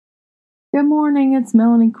Good morning, it's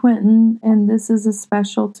Melanie Quinton, and this is a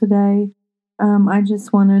special today. I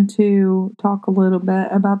just wanted to talk a little bit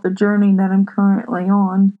about the journey that I'm currently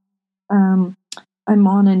on. Um, I'm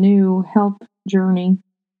on a new health journey,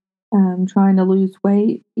 trying to lose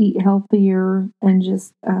weight, eat healthier, and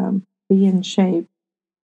just be in shape.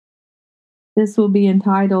 This will be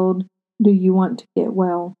entitled, Do You Want to Get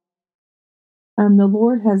Well? The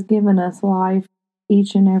Lord has given us life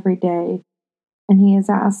each and every day, and He has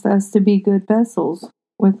asked us to be good vessels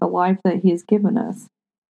with the life that He has given us.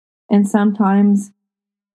 And sometimes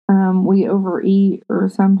we overeat, or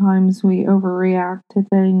sometimes we overreact to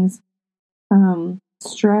things.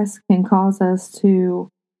 Stress can cause us to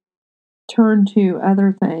turn to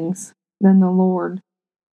other things than the Lord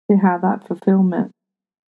to have that fulfillment.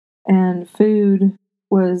 And food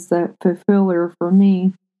was the fulfiller for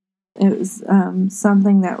me. It was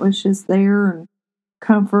something that was just there and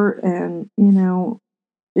comfort, and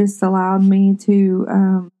just allowed me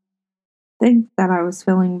to think that I was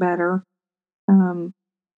feeling better.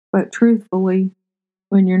 But truthfully,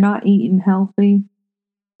 when you're not eating healthy,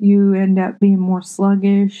 you end up being more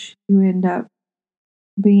sluggish. You end up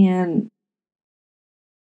being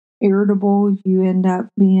irritable. You end up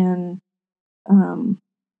being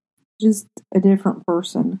just a different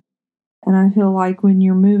person. And I feel like when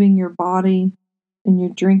you're moving your body and you're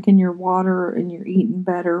drinking your water and you're eating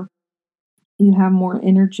better, you have more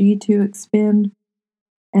energy to expend.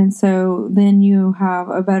 And so then you have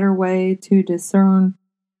a better way to discern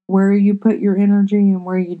where you put your energy and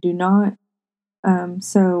where you do not.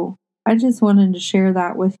 So I just wanted to share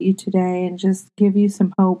that with you today and just give you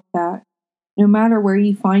some hope that no matter where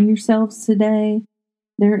you find yourselves today,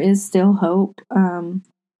 there is still hope.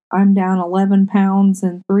 I'm down 11 pounds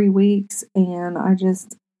in 3 weeks, and I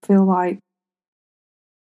just feel like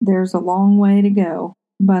there's a long way to go,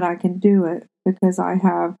 but I can do it because I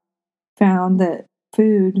have found that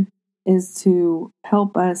food is to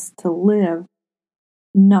help us to live,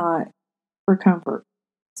 not for comfort.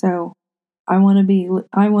 So I want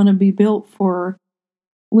to be built for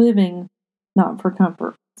living, not for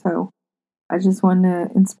comfort. So I just want to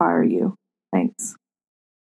inspire you. Thanks.